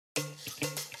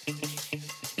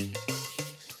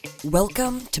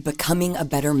Welcome to Becoming a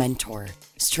Better Mentor,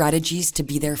 Strategies to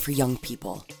Be There for Young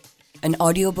People, an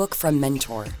audiobook from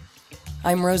Mentor.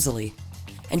 I'm Rosalie,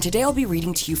 and today I'll be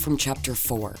reading to you from Chapter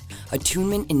 4,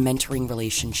 Attunement in Mentoring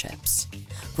Relationships.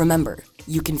 Remember,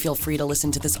 you can feel free to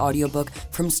listen to this audiobook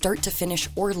from start to finish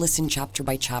or listen chapter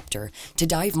by chapter to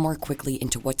dive more quickly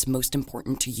into what's most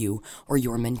important to you or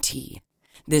your mentee.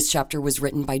 This chapter was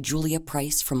written by Julia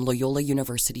Price from Loyola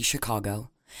University,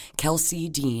 Chicago, Kelsey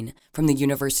Dean from the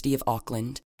University of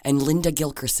Auckland, and Linda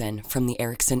Gilkerson from the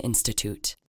Erickson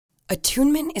Institute.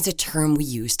 Attunement is a term we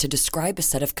use to describe a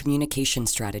set of communication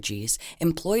strategies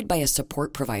employed by a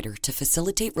support provider to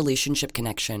facilitate relationship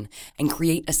connection and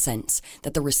create a sense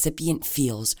that the recipient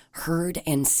feels heard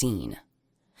and seen.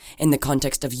 In the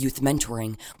context of youth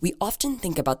mentoring, we often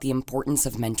think about the importance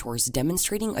of mentors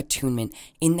demonstrating attunement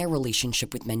in their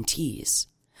relationship with mentees.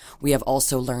 We have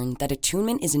also learned that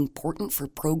attunement is important for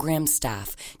program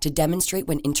staff to demonstrate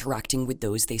when interacting with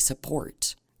those they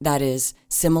support. That is,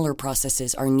 similar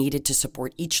processes are needed to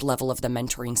support each level of the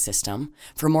mentoring system.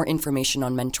 For more information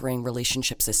on mentoring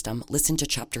relationship system, listen to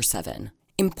Chapter 7.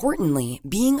 Importantly,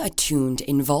 being attuned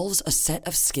involves a set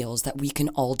of skills that we can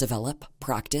all develop,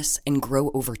 practice, and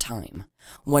grow over time.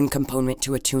 One component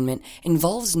to attunement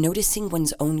involves noticing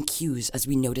one's own cues as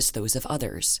we notice those of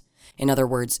others. In other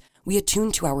words, we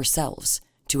attune to ourselves,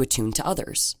 to attune to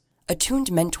others.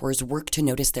 Attuned mentors work to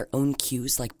notice their own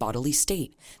cues like bodily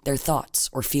state, their thoughts,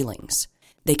 or feelings.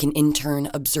 They can in turn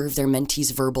observe their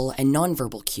mentees' verbal and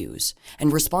nonverbal cues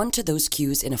and respond to those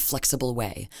cues in a flexible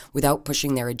way without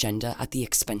pushing their agenda at the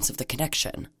expense of the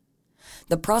connection.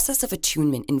 The process of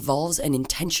attunement involves an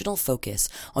intentional focus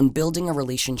on building a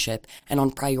relationship and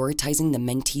on prioritizing the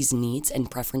mentee's needs and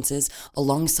preferences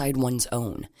alongside one's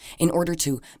own in order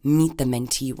to meet the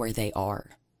mentee where they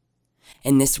are.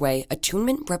 In this way,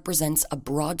 attunement represents a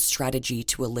broad strategy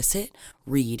to elicit,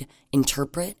 read,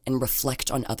 interpret, and reflect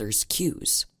on others'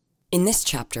 cues. In this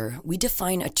chapter, we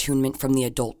define attunement from the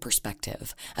adult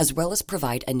perspective, as well as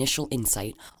provide initial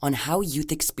insight on how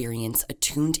youth experience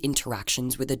attuned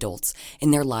interactions with adults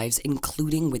in their lives,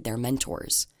 including with their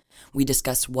mentors. We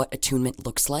discuss what attunement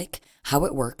looks like, how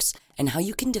it works, and how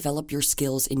you can develop your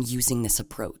skills in using this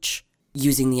approach.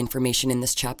 Using the information in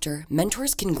this chapter,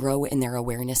 mentors can grow in their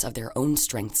awareness of their own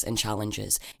strengths and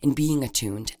challenges in being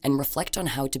attuned and reflect on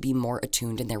how to be more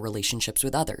attuned in their relationships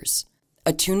with others.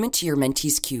 Attunement to your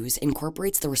mentee's cues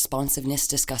incorporates the responsiveness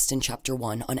discussed in Chapter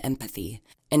 1 on empathy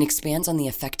and expands on the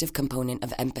affective component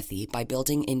of empathy by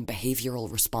building in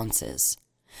behavioral responses.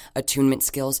 Attunement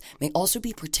skills may also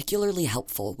be particularly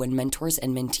helpful when mentors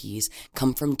and mentees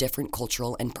come from different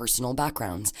cultural and personal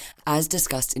backgrounds, as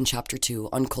discussed in Chapter 2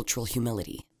 on cultural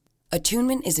humility.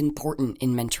 Attunement is important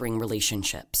in mentoring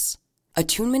relationships.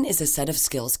 Attunement is a set of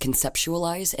skills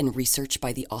conceptualized and researched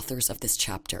by the authors of this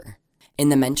chapter. In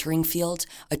the mentoring field,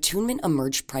 attunement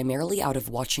emerged primarily out of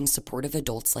watching supportive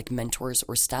adults like mentors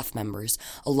or staff members,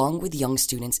 along with young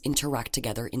students interact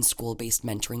together in school-based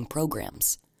mentoring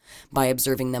programs. By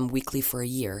observing them weekly for a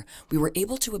year, we were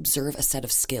able to observe a set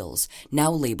of skills,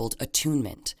 now labeled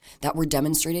attunement, that were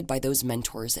demonstrated by those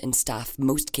mentors and staff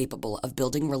most capable of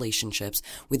building relationships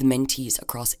with mentees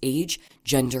across age,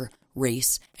 gender,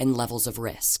 race, and levels of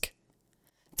risk.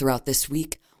 Throughout this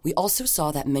week, we also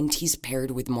saw that mentees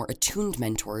paired with more attuned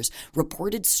mentors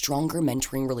reported stronger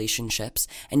mentoring relationships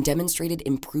and demonstrated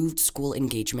improved school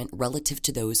engagement relative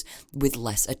to those with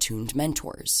less attuned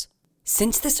mentors.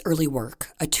 Since this early work,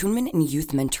 attunement in youth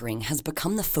mentoring has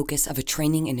become the focus of a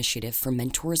training initiative for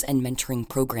mentors and mentoring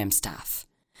program staff.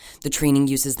 The training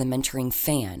uses the mentoring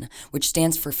FAN, which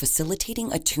stands for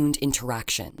Facilitating Attuned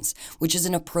Interactions, which is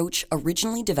an approach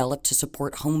originally developed to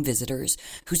support home visitors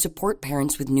who support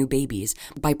parents with new babies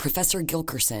by Professor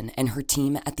Gilkerson and her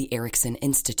team at the Erickson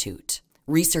Institute.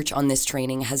 Research on this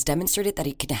training has demonstrated that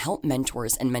it can help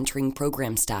mentors and mentoring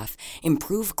program staff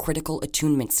improve critical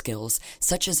attunement skills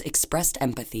such as expressed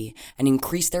empathy and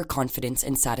increase their confidence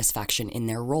and satisfaction in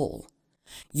their role.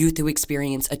 Youth who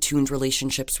experience attuned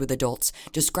relationships with adults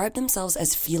describe themselves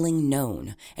as feeling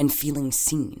known and feeling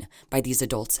seen by these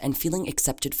adults and feeling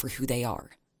accepted for who they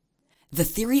are. The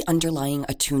theory underlying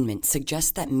attunement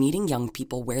suggests that meeting young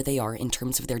people where they are in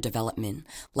terms of their development,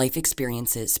 life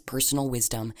experiences, personal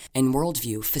wisdom, and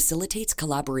worldview facilitates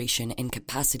collaboration and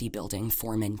capacity building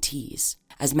for mentees.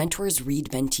 As mentors read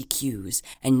mentee cues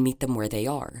and meet them where they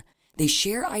are, they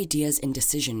share ideas in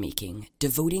decision-making,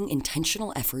 devoting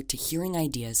intentional effort to hearing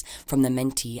ideas from the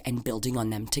mentee and building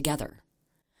on them together.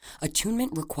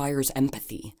 Attunement requires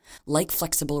empathy, like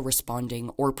flexible responding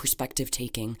or perspective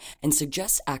taking, and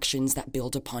suggests actions that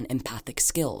build upon empathic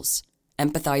skills.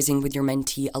 Empathizing with your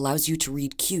mentee allows you to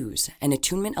read cues, and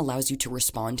attunement allows you to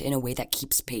respond in a way that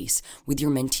keeps pace with your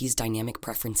mentee's dynamic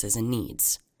preferences and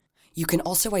needs. You can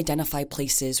also identify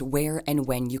places where and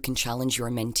when you can challenge your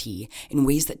mentee in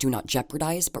ways that do not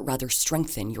jeopardize but rather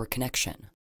strengthen your connection.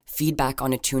 Feedback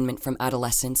on attunement from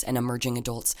adolescents and emerging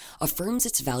adults affirms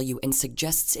its value and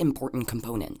suggests important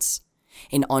components.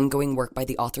 In ongoing work by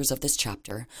the authors of this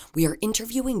chapter, we are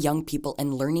interviewing young people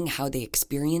and learning how they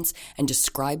experience and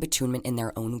describe attunement in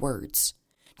their own words.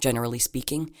 Generally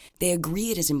speaking, they agree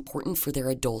it is important for their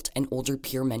adult and older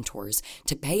peer mentors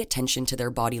to pay attention to their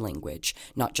body language,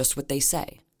 not just what they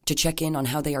say, to check in on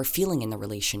how they are feeling in the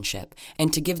relationship,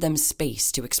 and to give them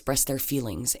space to express their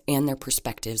feelings and their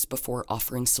perspectives before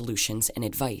offering solutions and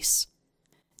advice.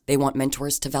 They want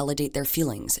mentors to validate their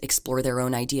feelings, explore their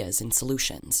own ideas and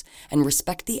solutions, and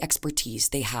respect the expertise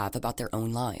they have about their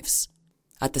own lives.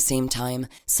 At the same time,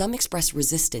 some express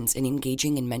resistance in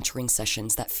engaging in mentoring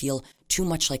sessions that feel too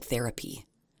much like therapy.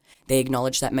 They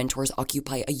acknowledge that mentors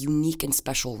occupy a unique and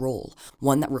special role,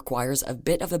 one that requires a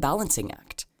bit of a balancing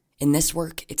act. In this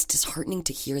work, it's disheartening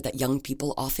to hear that young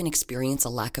people often experience a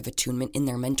lack of attunement in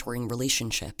their mentoring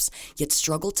relationships, yet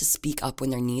struggle to speak up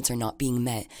when their needs are not being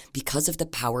met because of the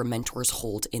power mentors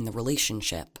hold in the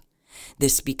relationship.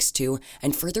 This speaks to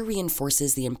and further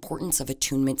reinforces the importance of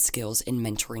attunement skills in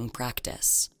mentoring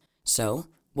practice. So,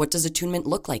 what does attunement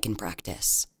look like in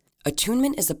practice?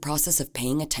 Attunement is the process of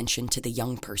paying attention to the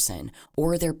young person,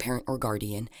 or their parent or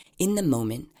guardian, in the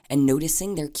moment and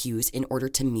noticing their cues in order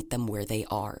to meet them where they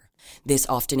are. This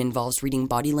often involves reading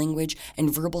body language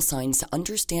and verbal signs to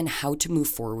understand how to move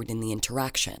forward in the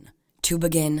interaction. To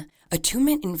begin,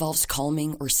 attunement involves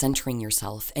calming or centering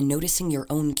yourself and noticing your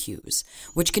own cues,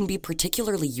 which can be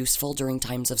particularly useful during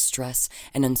times of stress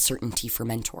and uncertainty for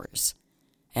mentors.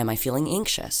 Am I feeling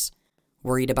anxious?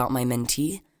 Worried about my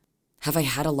mentee? Have I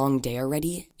had a long day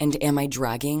already, and am I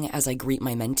dragging as I greet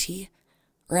my mentee?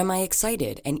 Or am I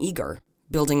excited and eager,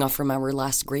 building off from our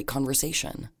last great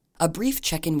conversation? A brief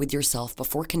check-in with yourself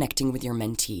before connecting with your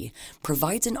mentee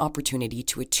provides an opportunity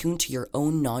to attune to your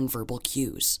own nonverbal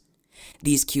cues.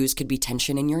 These cues could be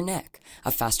tension in your neck,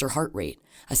 a faster heart rate,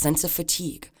 a sense of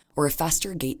fatigue, or a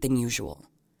faster gait than usual.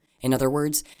 In other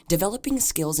words, developing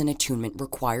skills in attunement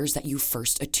requires that you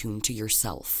first attune to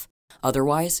yourself.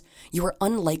 Otherwise, you are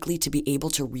unlikely to be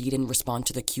able to read and respond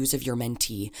to the cues of your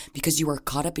mentee because you are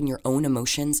caught up in your own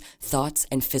emotions, thoughts,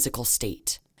 and physical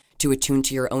state. To attune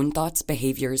to your own thoughts,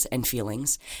 behaviors, and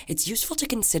feelings, it's useful to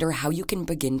consider how you can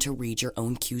begin to read your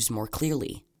own cues more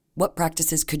clearly. What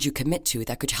practices could you commit to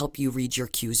that could help you read your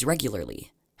cues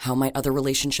regularly? How might other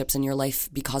relationships in your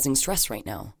life be causing stress right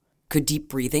now? Could deep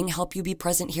breathing help you be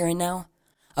present here and now?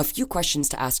 A few questions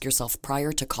to ask yourself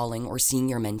prior to calling or seeing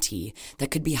your mentee that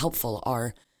could be helpful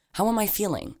are, how am I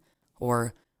feeling?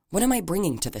 Or, what am I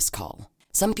bringing to this call?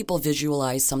 Some people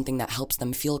visualize something that helps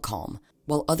them feel calm,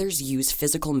 while others use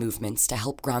physical movements to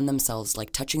help ground themselves,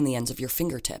 like touching the ends of your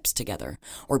fingertips together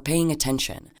or paying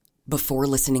attention. Before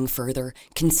listening further,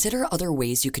 consider other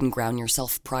ways you can ground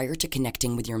yourself prior to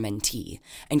connecting with your mentee,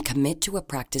 and commit to a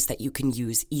practice that you can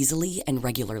use easily and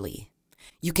regularly.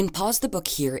 You can pause the book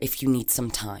here if you need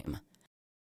some time.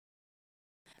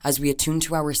 As we attune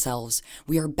to ourselves,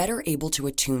 we are better able to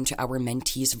attune to our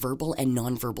mentee's verbal and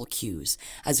nonverbal cues,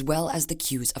 as well as the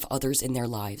cues of others in their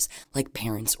lives, like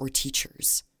parents or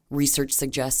teachers. Research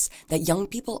suggests that young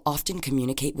people often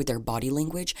communicate with their body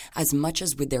language as much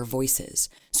as with their voices,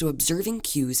 so observing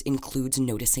cues includes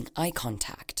noticing eye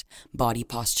contact, body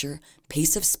posture,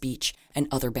 pace of speech, and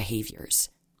other behaviors.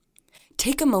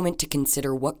 Take a moment to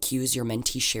consider what cues your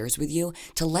mentee shares with you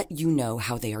to let you know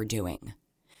how they are doing.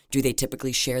 Do they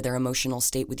typically share their emotional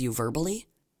state with you verbally?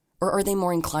 Or are they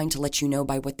more inclined to let you know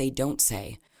by what they don't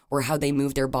say, or how they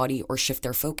move their body or shift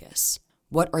their focus?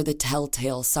 What are the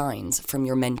telltale signs from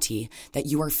your mentee that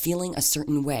you are feeling a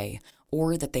certain way,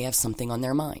 or that they have something on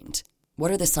their mind?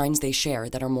 What are the signs they share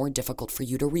that are more difficult for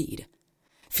you to read?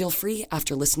 Feel free,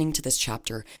 after listening to this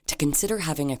chapter, to consider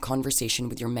having a conversation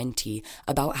with your mentee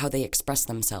about how they express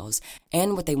themselves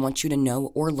and what they want you to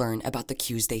know or learn about the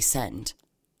cues they send.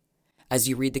 As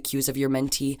you read the cues of your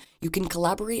mentee, you can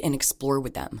collaborate and explore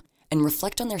with them, and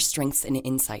reflect on their strengths and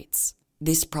insights.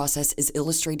 This process is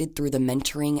illustrated through the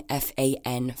Mentoring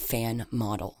FAN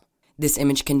model. This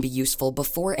image can be useful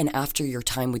before and after your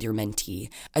time with your mentee,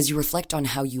 as you reflect on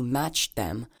how you matched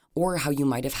them or how you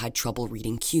might have had trouble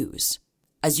reading cues.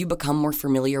 As you become more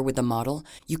familiar with the model,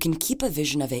 you can keep a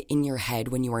vision of it in your head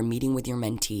when you are meeting with your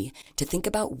mentee to think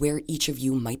about where each of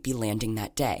you might be landing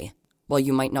that day. While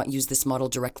you might not use this model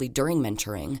directly during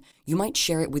mentoring, you might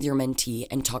share it with your mentee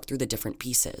and talk through the different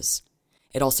pieces.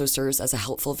 It also serves as a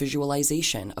helpful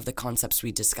visualization of the concepts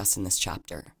we discuss in this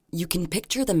chapter. You can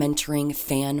picture the mentoring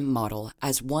fan model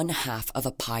as one half of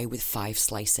a pie with 5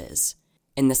 slices.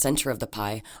 In the center of the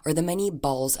pie are the many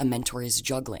balls a mentor is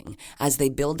juggling as they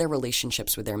build their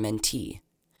relationships with their mentee.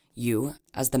 You,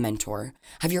 as the mentor,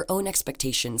 have your own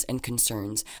expectations and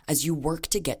concerns as you work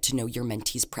to get to know your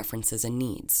mentee's preferences and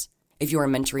needs. If you are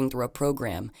mentoring through a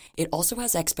program, it also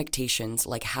has expectations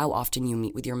like how often you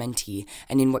meet with your mentee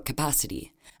and in what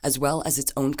capacity, as well as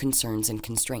its own concerns and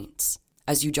constraints.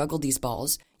 As you juggle these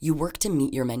balls, you work to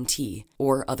meet your mentee,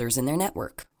 or others in their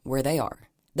network, where they are.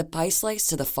 The pie slice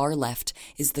to the far left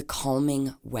is the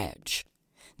calming wedge.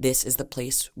 This is the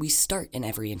place we start in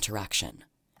every interaction.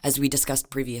 As we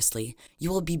discussed previously, you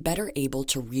will be better able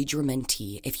to read your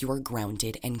mentee if you are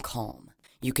grounded and calm.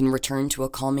 You can return to a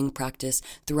calming practice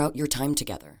throughout your time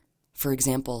together. For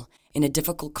example, in a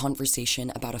difficult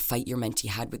conversation about a fight your mentee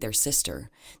had with their sister,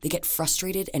 they get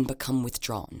frustrated and become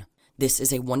withdrawn. This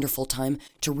is a wonderful time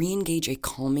to re-engage a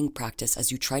calming practice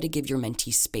as you try to give your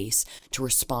mentee space to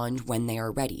respond when they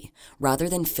are ready, rather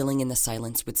than filling in the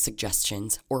silence with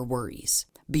suggestions or worries.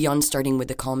 Beyond starting with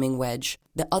the calming wedge,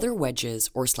 the other wedges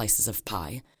or slices of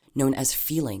pie, known as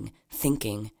feeling,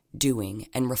 thinking, doing,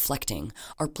 and reflecting,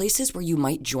 are places where you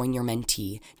might join your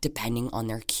mentee depending on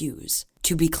their cues.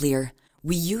 To be clear,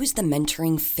 we use the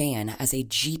mentoring fan as a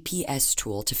GPS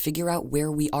tool to figure out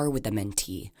where we are with the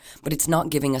mentee, but it's not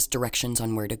giving us directions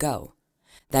on where to go.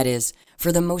 That is,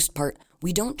 for the most part,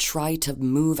 we don't try to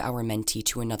move our mentee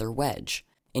to another wedge.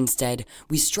 Instead,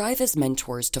 we strive as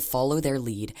mentors to follow their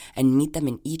lead and meet them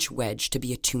in each wedge to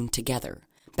be attuned together,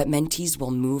 but mentees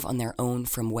will move on their own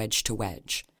from wedge to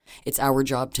wedge. It's our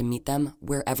job to meet them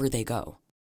wherever they go.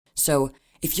 So,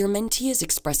 if your mentee is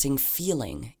expressing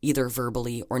feeling, either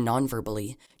verbally or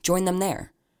non-verbally, join them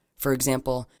there. For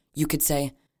example, you could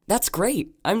say, "That's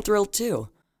great, I'm thrilled too."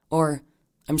 Or,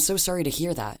 "I'm so sorry to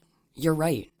hear that. You're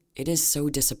right, it is so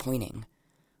disappointing."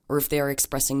 Or if they are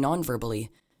expressing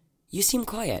non-verbally, "You seem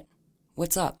quiet.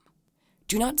 What's up?"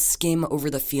 Do not skim over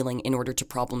the feeling in order to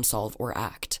problem solve or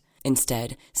act.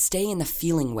 Instead, stay in the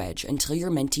feeling wedge until your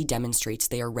mentee demonstrates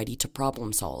they are ready to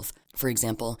problem solve. For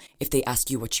example, if they ask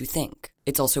you what you think.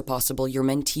 It's also possible your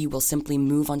mentee will simply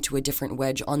move onto a different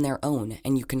wedge on their own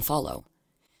and you can follow.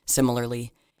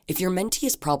 Similarly, if your mentee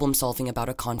is problem solving about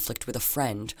a conflict with a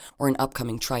friend or an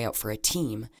upcoming tryout for a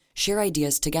team, share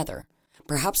ideas together,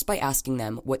 perhaps by asking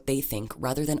them what they think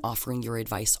rather than offering your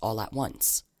advice all at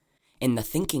once. In the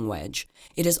thinking wedge,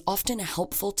 it is often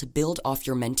helpful to build off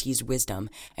your mentee's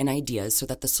wisdom and ideas so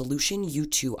that the solution you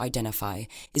two identify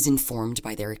is informed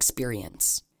by their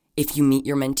experience. If you meet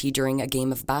your mentee during a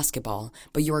game of basketball,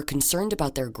 but you are concerned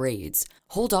about their grades,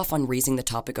 hold off on raising the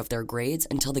topic of their grades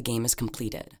until the game is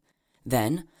completed.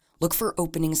 Then, look for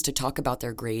openings to talk about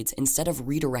their grades instead of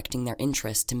redirecting their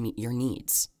interest to meet your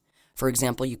needs. For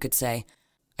example, you could say,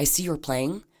 "I see you're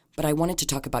playing, but I wanted to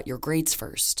talk about your grades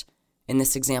first." In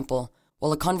this example,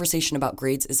 while a conversation about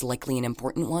grades is likely an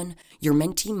important one, your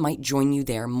mentee might join you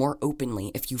there more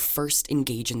openly if you first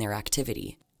engage in their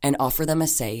activity and offer them a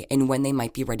say in when they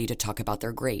might be ready to talk about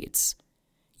their grades.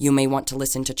 You may want to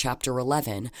listen to Chapter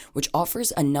 11, which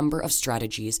offers a number of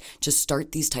strategies to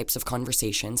start these types of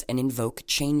conversations and invoke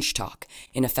change talk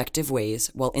in effective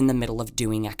ways while in the middle of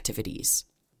doing activities.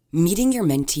 Meeting your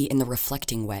mentee in the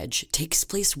reflecting wedge takes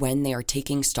place when they are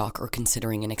taking stock or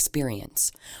considering an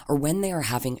experience, or when they are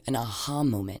having an aha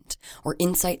moment, or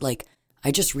insight like,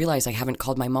 "I just realized I haven't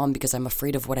called my mom because I'm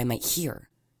afraid of what I might hear."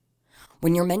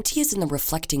 When your mentee is in the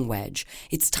reflecting wedge,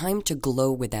 it's time to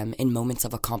glow with them in moments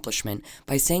of accomplishment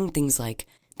by saying things like,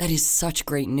 "That is such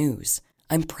great news.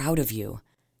 I'm proud of you.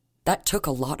 That took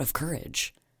a lot of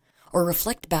courage." Or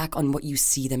reflect back on what you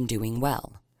see them doing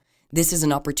well. This is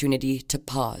an opportunity to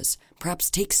pause, perhaps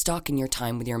take stock in your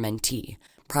time with your mentee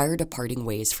prior to parting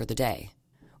ways for the day.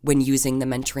 When using the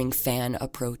mentoring fan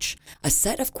approach, a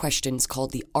set of questions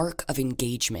called the arc of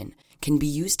engagement can be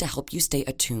used to help you stay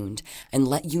attuned and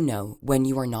let you know when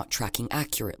you are not tracking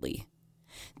accurately.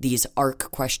 These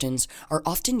arc questions are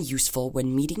often useful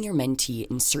when meeting your mentee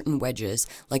in certain wedges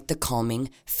like the calming,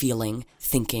 feeling,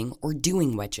 thinking, or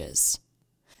doing wedges.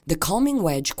 The calming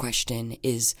wedge question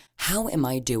is, "How am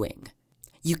I doing?"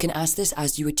 You can ask this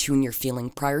as you attune your feeling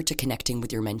prior to connecting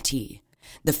with your mentee.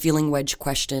 The feeling wedge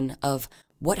question of,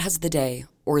 "What has the day,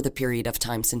 or the period of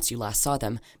time since you last saw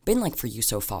them, been like for you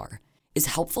so far?" is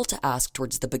helpful to ask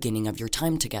towards the beginning of your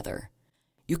time together.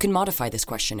 You can modify this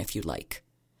question if you'd like.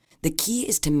 The key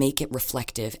is to make it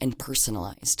reflective and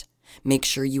personalized. Make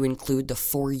sure you include the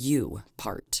 "for you"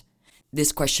 part.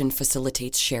 This question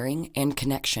facilitates sharing and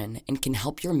connection and can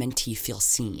help your mentee feel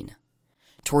seen.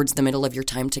 Towards the middle of your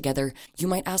time together, you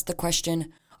might ask the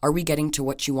question, "Are we getting to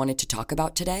what you wanted to talk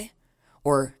about today?"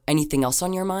 Or, "Anything else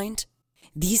on your mind?"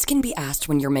 These can be asked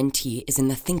when your mentee is in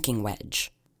the thinking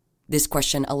wedge. This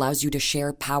question allows you to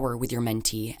share power with your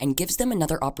mentee and gives them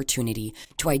another opportunity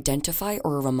to identify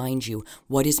or remind you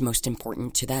what is most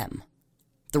important to them.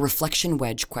 The reflection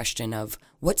wedge question of,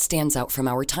 "What stands out from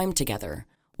our time together?"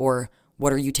 or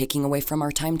 "What are you taking away from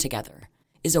our time together?"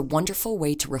 is a wonderful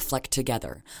way to reflect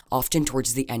together, often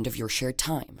towards the end of your shared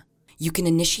time. You can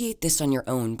initiate this on your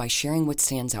own by sharing what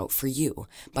stands out for you,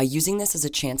 by using this as a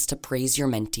chance to praise your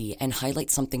mentee and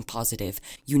highlight something positive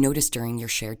you noticed during your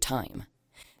shared time.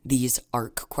 These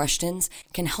ARC questions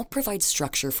can help provide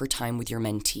structure for time with your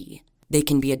mentee. They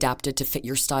can be adapted to fit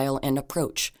your style and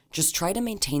approach. Just try to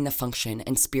maintain the function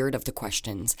and spirit of the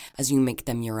questions as you make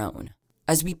them your own.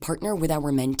 As we partner with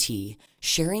our mentee,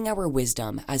 sharing our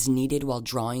wisdom as needed while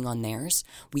drawing on theirs,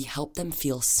 we help them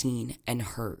feel seen and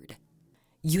heard.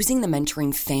 Using the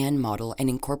mentoring fan model and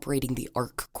incorporating the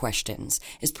ARC questions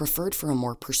is preferred for a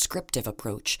more prescriptive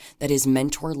approach that is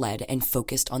mentor-led and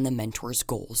focused on the mentor's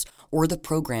goals or the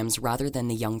program's rather than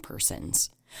the young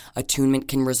person's. Attunement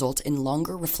can result in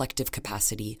longer reflective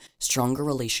capacity, stronger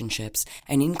relationships,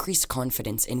 and increased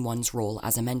confidence in one's role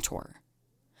as a mentor.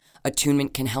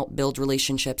 Attunement can help build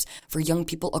relationships for young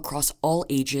people across all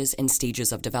ages and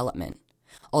stages of development,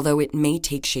 although it may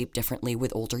take shape differently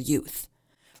with older youth.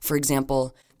 For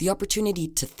example, the opportunity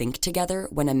to think together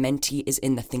when a mentee is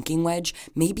in the thinking wedge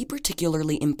may be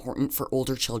particularly important for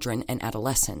older children and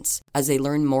adolescents, as they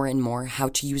learn more and more how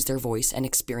to use their voice and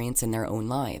experience in their own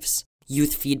lives.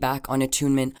 Youth feedback on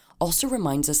attunement also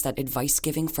reminds us that advice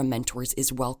giving from mentors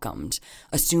is welcomed,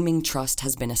 assuming trust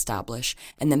has been established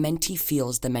and the mentee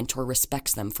feels the mentor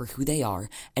respects them for who they are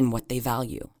and what they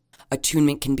value.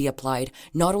 Attunement can be applied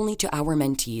not only to our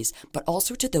mentees, but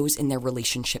also to those in their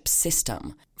relationship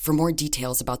system. For more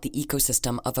details about the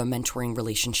ecosystem of a mentoring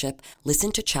relationship,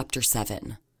 listen to Chapter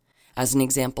 7. As an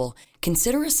example,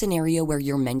 consider a scenario where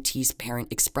your mentee's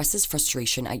parent expresses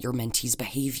frustration at your mentee's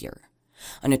behavior.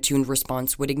 An attuned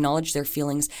response would acknowledge their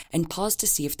feelings and pause to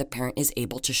see if the parent is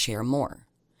able to share more.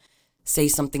 Say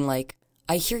something like,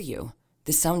 "I hear you.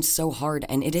 This sounds so hard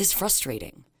and it is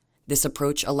frustrating." This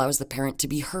approach allows the parent to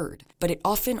be heard, but it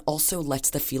often also lets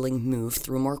the feeling move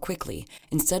through more quickly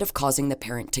instead of causing the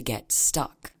parent to get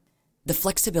stuck. The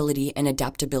flexibility and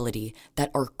adaptability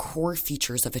that are core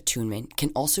features of attunement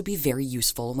can also be very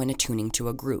useful when attuning to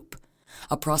a group,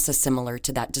 a process similar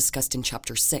to that discussed in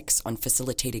Chapter 6 on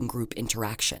facilitating group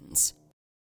interactions.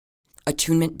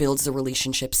 Attunement builds the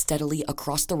relationship steadily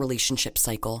across the relationship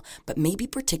cycle, but may be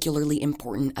particularly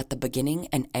important at the beginning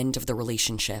and end of the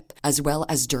relationship, as well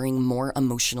as during more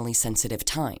emotionally sensitive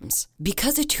times.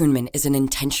 Because attunement is an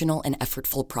intentional and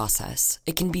effortful process,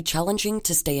 it can be challenging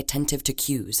to stay attentive to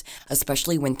cues,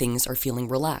 especially when things are feeling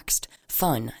relaxed,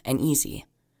 fun, and easy.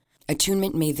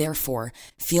 Attunement may therefore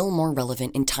feel more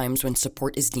relevant in times when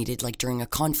support is needed, like during a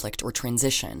conflict or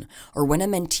transition, or when a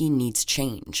mentee needs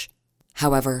change.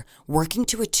 However, working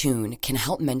to attune can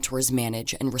help mentors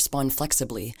manage and respond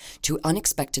flexibly to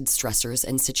unexpected stressors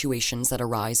and situations that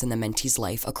arise in the mentee's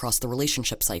life across the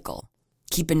relationship cycle.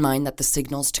 Keep in mind that the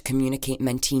signals to communicate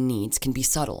mentee needs can be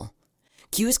subtle.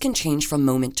 Cues can change from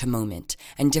moment to moment,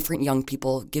 and different young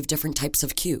people give different types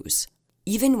of cues.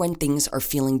 Even when things are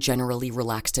feeling generally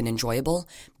relaxed and enjoyable,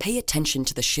 pay attention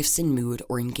to the shifts in mood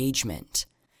or engagement.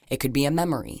 It could be a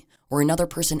memory, or another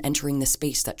person entering the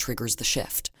space that triggers the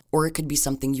shift. Or it could be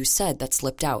something you said that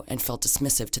slipped out and felt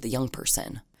dismissive to the young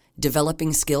person.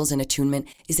 Developing skills in attunement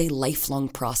is a lifelong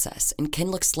process and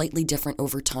can look slightly different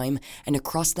over time and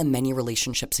across the many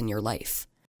relationships in your life.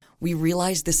 We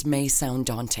realize this may sound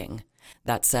daunting.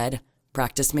 That said,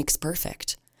 practice makes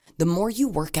perfect. The more you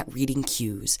work at reading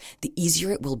cues, the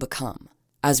easier it will become.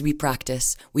 As we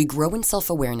practice, we grow in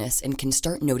self-awareness and can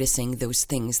start noticing those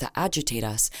things that agitate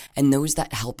us and those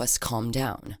that help us calm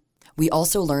down. We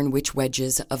also learn which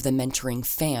wedges of the mentoring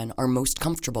fan are most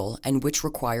comfortable and which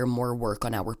require more work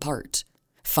on our part.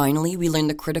 Finally, we learn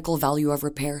the critical value of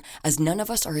repair, as none of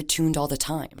us are attuned all the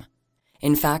time.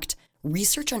 In fact,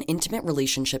 research on intimate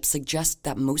relationships suggests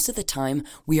that most of the time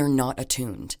we are not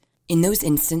attuned. In those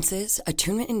instances,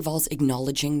 attunement involves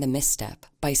acknowledging the misstep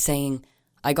by saying,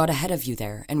 "I got ahead of you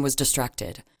there and was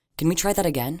distracted. Can we try that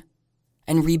again?"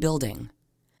 And rebuilding.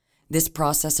 This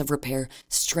process of repair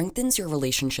strengthens your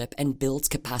relationship and builds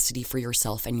capacity for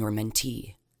yourself and your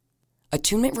mentee.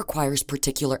 Attunement requires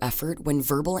particular effort when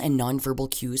verbal and nonverbal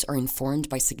cues are informed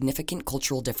by significant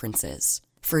cultural differences.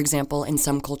 For example, in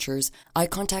some cultures, eye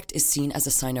contact is seen as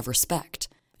a sign of respect,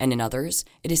 and in others,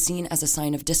 it is seen as a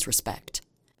sign of disrespect.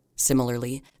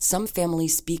 Similarly, some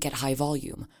families speak at high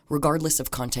volume, regardless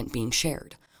of content being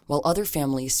shared, while other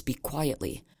families speak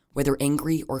quietly, whether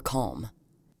angry or calm.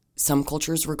 Some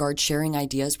cultures regard sharing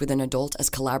ideas with an adult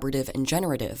as collaborative and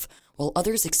generative, while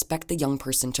others expect the young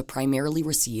person to primarily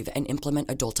receive and implement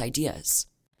adult ideas.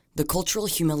 The cultural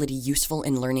humility useful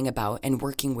in learning about and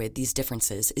working with these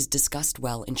differences is discussed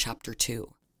well in Chapter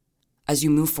 2. As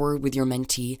you move forward with your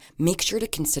mentee, make sure to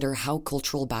consider how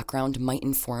cultural background might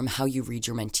inform how you read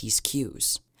your mentee's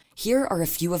cues. Here are a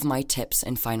few of my tips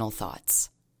and final thoughts.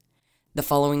 The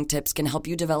following tips can help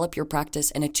you develop your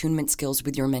practice and attunement skills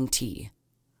with your mentee.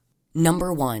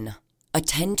 Number 1,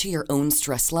 attend to your own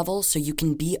stress level so you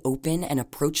can be open and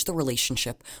approach the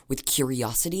relationship with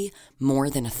curiosity more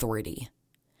than authority.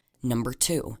 Number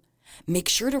 2, make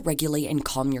sure to regulate and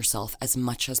calm yourself as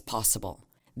much as possible.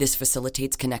 This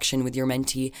facilitates connection with your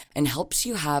mentee and helps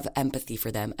you have empathy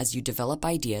for them as you develop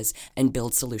ideas and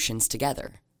build solutions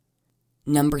together.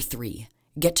 Number 3,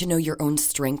 get to know your own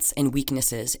strengths and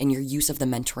weaknesses in your use of the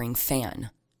mentoring fan.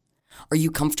 Are you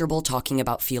comfortable talking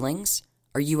about feelings?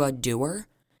 Are you a doer?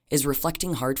 Is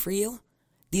reflecting hard for you?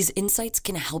 These insights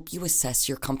can help you assess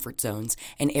your comfort zones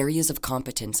and areas of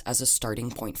competence as a starting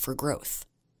point for growth.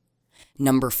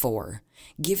 Number 4,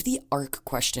 give the ARC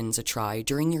questions a try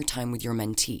during your time with your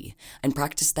mentee and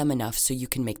practice them enough so you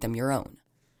can make them your own.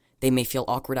 They may feel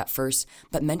awkward at first,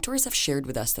 but mentors have shared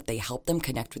with us that they help them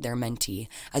connect with their mentee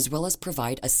as well as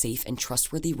provide a safe and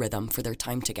trustworthy rhythm for their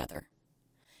time together.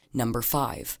 Number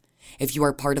 5, if you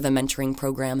are part of a mentoring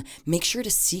program, make sure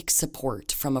to seek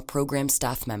support from a program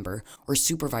staff member or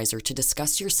supervisor to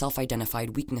discuss your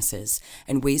self-identified weaknesses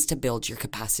and ways to build your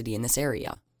capacity in this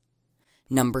area.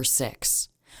 Number 6,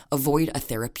 avoid a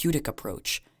therapeutic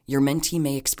approach. Your mentee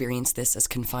may experience this as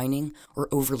confining or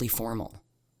overly formal.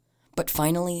 But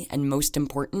finally, and most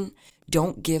important,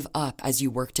 don't give up as you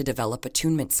work to develop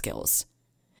attunement skills.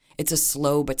 It's a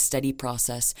slow but steady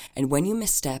process, and when you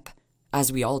misstep,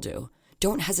 as we all do,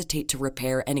 don't hesitate to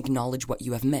repair and acknowledge what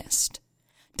you have missed.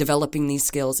 Developing these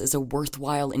skills is a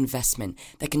worthwhile investment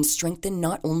that can strengthen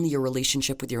not only your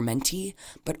relationship with your mentee,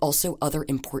 but also other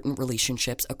important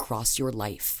relationships across your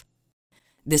life.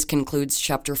 This concludes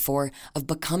Chapter 4 of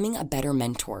Becoming a Better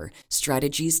Mentor,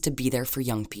 Strategies to Be There for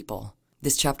Young People.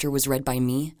 This chapter was read by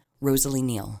me, Rosalie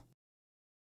Neal.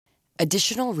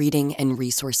 Additional reading and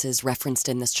resources referenced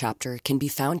in this chapter can be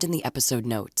found in the episode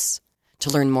notes. To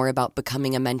learn more about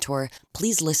becoming a mentor,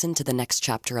 please listen to the next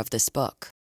chapter of this book.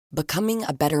 Becoming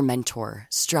a Better Mentor,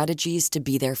 Strategies to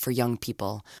Be There for Young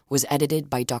People was edited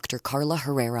by Dr. Carla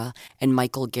Herrera and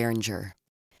Michael Geringer.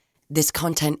 This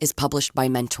content is published by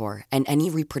Mentor, and any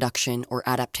reproduction or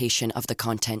adaptation of the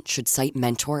content should cite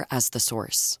Mentor as the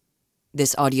source.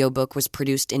 This audiobook was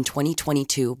produced in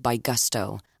 2022 by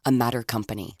Gusto, a Matter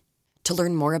company. To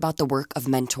learn more about the work of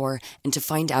Mentor and to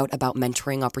find out about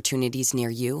mentoring opportunities near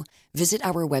you, visit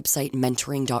our website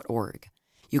mentoring.org.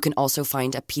 You can also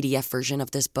find a PDF version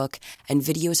of this book and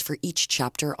videos for each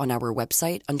chapter on our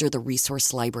website under the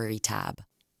Resource Library tab.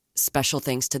 Special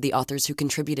thanks to the authors who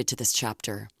contributed to this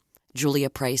chapter: Julia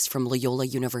Price from Loyola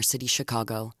University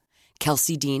Chicago,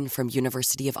 Kelsey Dean from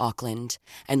University of Auckland,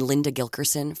 and Linda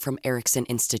Gilkerson from Erickson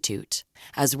Institute,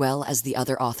 as well as the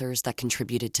other authors that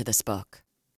contributed to this book.